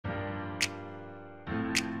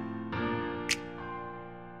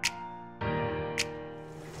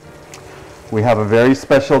We have a very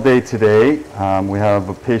special day today. We have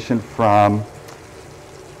a patient from,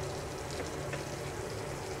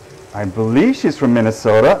 I believe she's from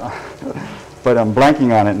Minnesota, but I'm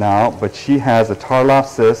blanking on it now, but she has a Tarlov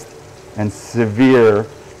cyst and severe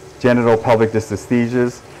genitopelvic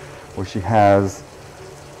dysesthesias, where she has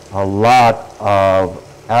a lot of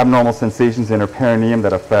abnormal sensations in her perineum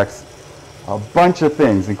that affects a bunch of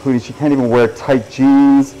things, including she can't even wear tight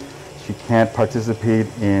jeans. She can't participate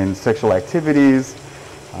in sexual activities,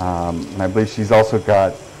 and I believe she's also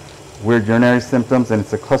got weird urinary symptoms, and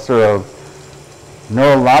it's a cluster of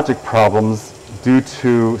neurologic problems due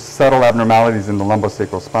to subtle abnormalities in the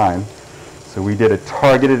lumbosacral spine. So we did a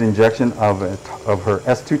targeted injection of her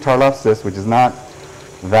S2 Tarlov cyst, which is not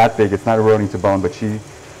that big, it's not eroding to bone, but she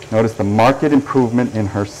noticed a marked improvement in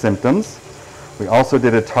her symptoms. We also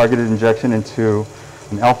did a targeted injection into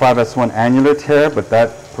an L5-S1 annular tear, but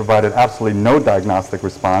that provided absolutely no diagnostic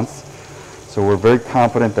response. So we're very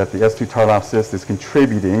confident that the S2 Tarlov cyst is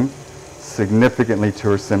contributing significantly to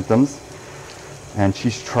her symptoms. And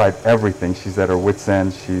she's tried everything. She's at her wit's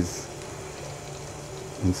end. She's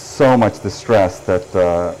in so much distress that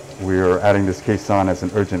we're adding this case on as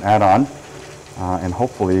an urgent add-on. And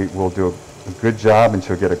hopefully we'll do a good job and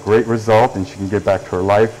she'll get a great result and she can get back to her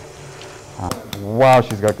life. Wow,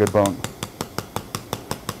 she's got good bone.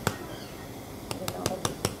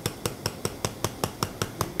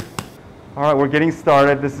 All right, we're getting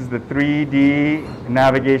started. This is the 3D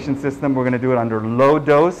navigation system. We're going to do it under low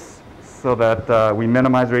dose so that we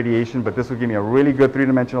minimize radiation, but this will give me a really good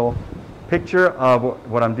three-dimensional picture of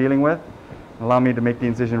what I'm dealing with. Allow me to make the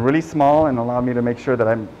incision really small and allow me to make sure that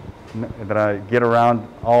I get around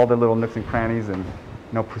all the little nooks and crannies and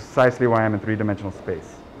know precisely where I am in three-dimensional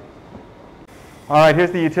space. All right,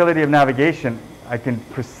 here's the utility of navigation. I can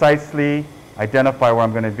precisely identify where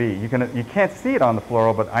I'm going to be. You can't see it on the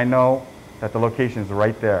fluoro, but I know that the location is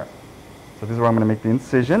right there. So this is where I'm going to make the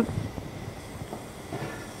incision.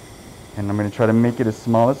 And I'm going to try to make it as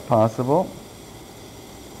small as possible.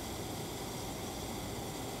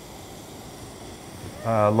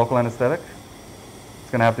 Local anesthetic. It's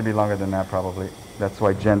going to have to be longer than that probably. That's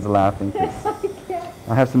why Jen's laughing, because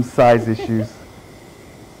I have some size issues.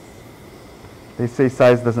 They say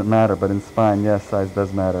size doesn't matter, but in spine, yes, size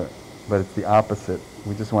does matter. But it's the opposite.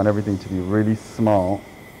 We just want everything to be really small.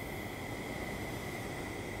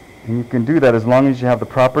 And you can do that as long as you have the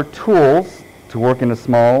proper tools to work in a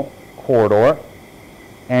small corridor,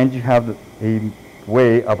 and you have a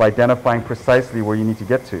way of identifying precisely where you need to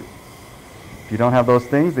get to. If you don't have those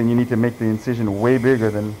things, then you need to make the incision way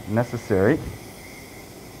bigger than necessary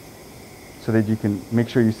so that you can make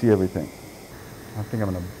sure you see everything. I think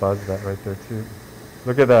I'm going to buzz that right there too.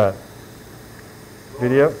 Look at that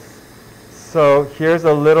video. So here's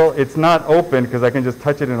a little, it's not open because I can just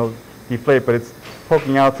touch it and it'll deflate, but it's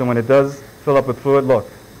poking out, so when it does fill up with fluid, look,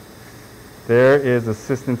 there is a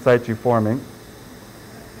cyst in situ forming.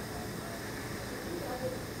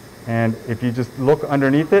 And if you just look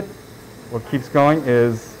underneath it, what keeps going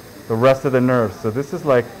is the rest of the nerves. So this is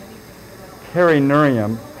like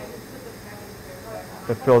perineurium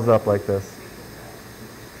that fills up like this.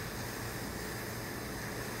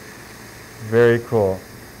 Very cool.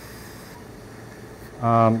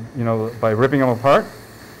 You know, by ripping them apart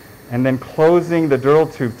and then closing the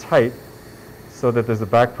dural tube tight so that there's a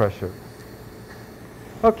back pressure.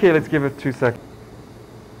 Okay, let's give it 2 seconds.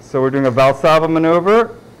 So we're doing a Valsalva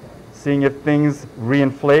maneuver, seeing if things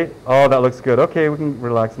reinflate. Oh, that looks good. Okay, we can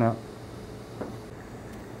relax now.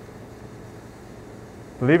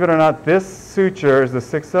 Believe it or not, this suture is the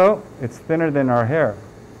 6-0. It's thinner than our hair.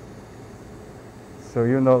 So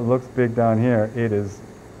even though it looks big down here, it is.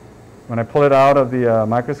 When I pull it out of the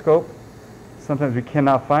microscope, sometimes we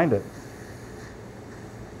cannot find it.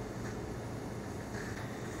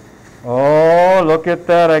 Oh, look at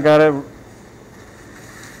that. I got it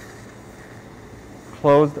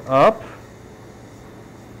closed up.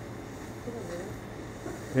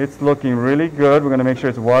 It's looking really good. We're going to make sure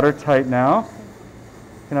it's watertight now.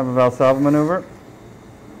 Can I have a Valsalva maneuver?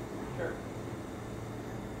 Sure.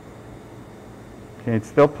 Okay, it's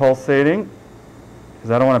still pulsating because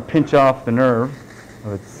I don't want to pinch off the nerve.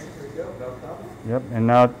 Oh, it's, yep, and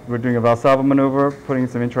now we're doing a Valsalva maneuver, putting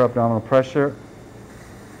some intra-abdominal pressure.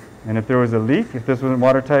 And if there was a leak, if this wasn't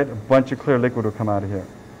watertight, a bunch of clear liquid would come out of here.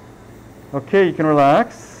 Okay, you can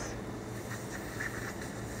relax.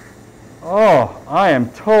 Oh, I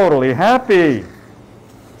am totally happy.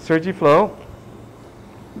 Sergi flow.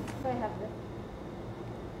 I have this.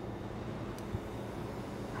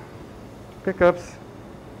 Pickups.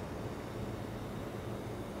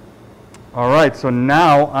 All right, so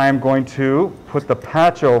now I'm going to put the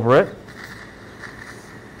patch over it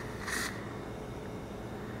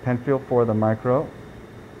Penfield for the micro.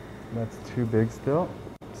 That's too big still.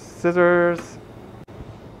 Scissors.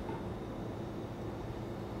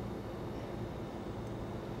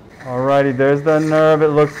 Alrighty, there's the nerve. It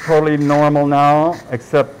looks totally normal now,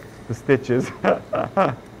 except the stitches.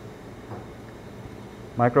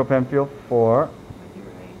 Micro Penfield 4.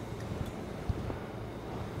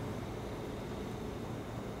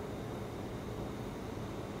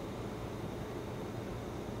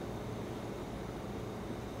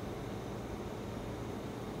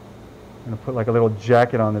 I'm going to put like a little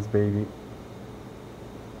jacket on this baby.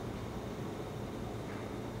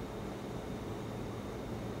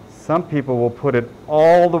 Some people will put it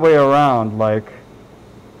all the way around, like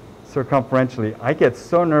circumferentially. I get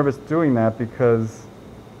so nervous doing that because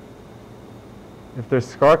if there's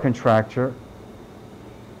scar contracture,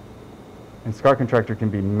 and scar contracture can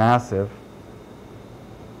be massive,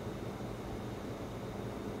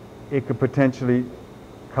 it could potentially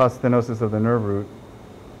cause stenosis of the nerve root.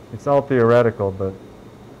 It's all theoretical, but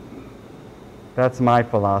that's my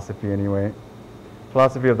philosophy anyway.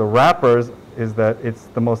 Philosophy of the wrappers is that it's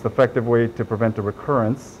the most effective way to prevent a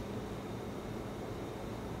recurrence.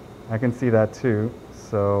 I can see that too.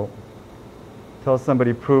 So until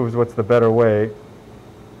somebody proves what's the better way,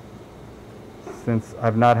 since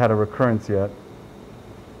I've not had a recurrence yet.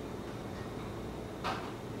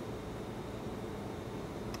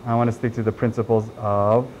 I want to stick to the principles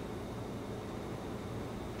of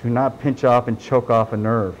do not pinch off and choke off a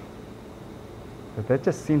nerve. But that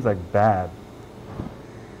just seems like bad.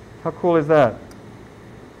 How cool is that?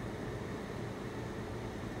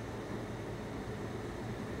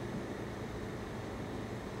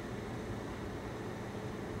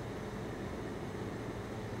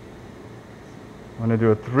 I'm going to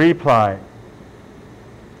do a 3-ply,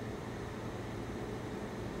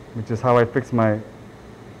 which is how I fix my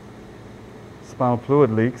spinal fluid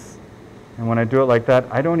leaks. And when I do it like that,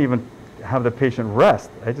 I don't even have the patient rest.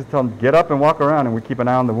 I just tell them, get up and walk around, and we keep an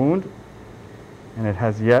eye on the wound. And it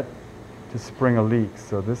has yet to spring a leak.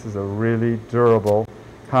 So this is a really durable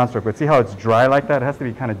construct. But see how it's dry like that? It has to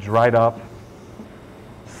be kind of dried up.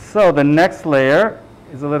 So the next layer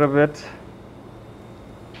is a little bit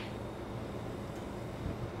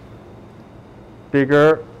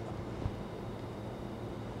bigger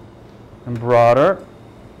and broader.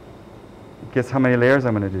 Guess how many layers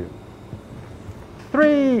I'm going to do?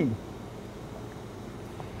 3!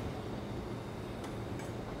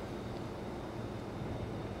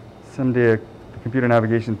 Someday the computer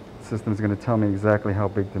navigation system is going to tell me exactly how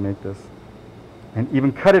big to make this. And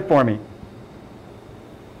even cut it for me.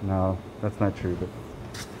 No, that's not true, but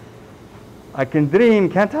I can dream,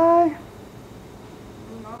 can't I? You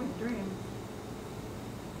can always dream.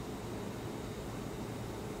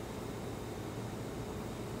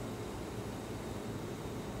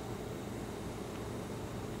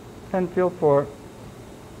 Penfield 4.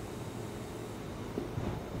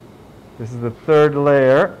 This is the 3rd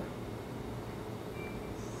layer.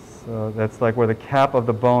 So that's like where the cap of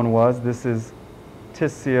the bone was. This is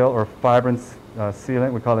Tisseel or fibrin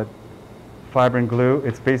sealant. We call it fibrin glue.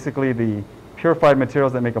 It's basically the purified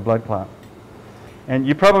materials that make a blood clot. And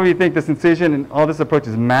you probably think this incision and all this approach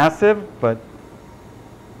is massive, but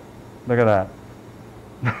look at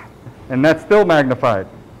that. And that's still magnified.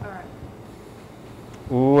 All right.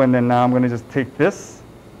 Ooh, and then now I'm going to just take this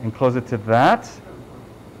and close it to that.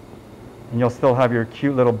 And you'll still have your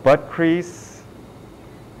cute little butt crease.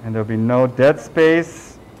 And there'll be no dead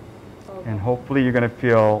space. And hopefully you're going to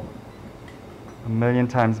feel a million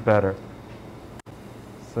times better.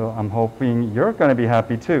 So I'm hoping you're going to be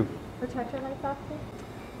happy too. Protect your lights off,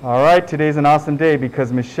 please. All right, today's an awesome day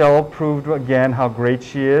because Michelle proved again how great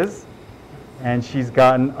she is. And she's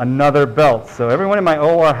gotten another belt. So everyone in my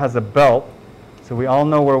OR has a belt. So we all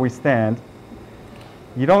know where we stand.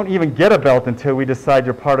 You don't even get a belt until we decide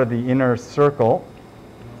you're part of the inner circle.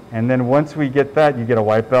 And then once we get that, you get a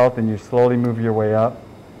white belt and you slowly move your way up.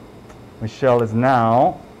 Michelle is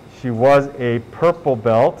now, she was a purple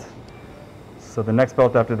belt. So the next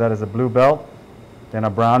belt after that is a blue belt, then a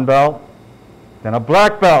brown belt, then a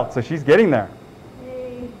black belt. So she's getting there.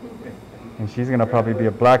 Yay. And she's going to probably be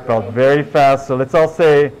a black belt very fast. So let's all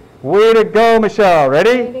say, way to go, Michelle.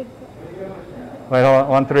 Ready? Wait, hold on.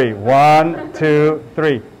 1, 3. 1, 2,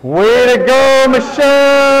 3. Way to go,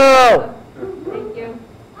 Michelle! Thank you.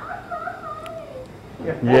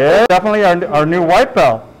 Yeah, definitely our new white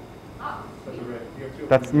belt.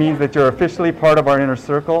 That means that you're officially part of our inner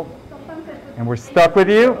circle, and we're stuck with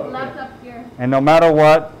you. Left up here. And no matter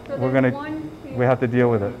what, So we're there's gonna, 1, 2. we have to deal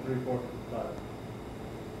with it.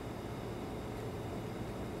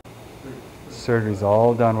 surgery is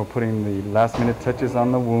all done. We're putting the last minute touches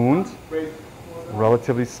on the wound.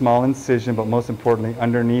 Relatively small incision, but most importantly,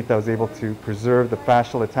 underneath I was able to preserve the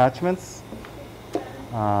fascial attachments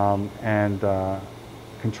and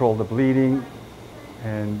control the bleeding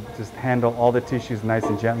and just handle all the tissues nice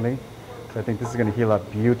and gently. So I think this is going to heal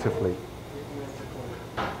up beautifully.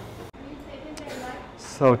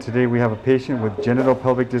 So today we have a patient with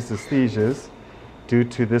genitopelvic dysesthesias due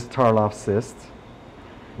to this Tarlov cyst.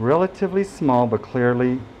 Relatively small, but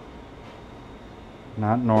clearly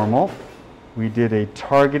not normal. We did a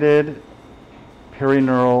targeted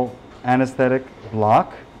perineural anesthetic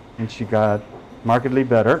block, and she got markedly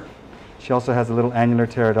better. She also has a little annular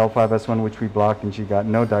tear at L5S1, which we blocked, and she got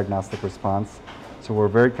no diagnostic response. So we're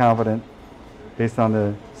very confident, based on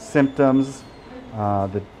the symptoms,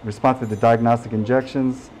 the response to the diagnostic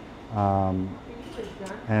injections,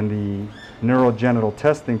 and the neurogenital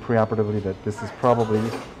testing preoperatively, that this is probably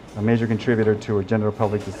a major contributor to her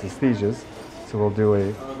genitopelvic dysesthesias. So we'll do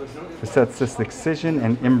a facet cyst excision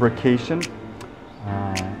and imbrication,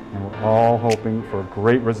 and we're all hoping for a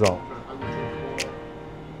great result.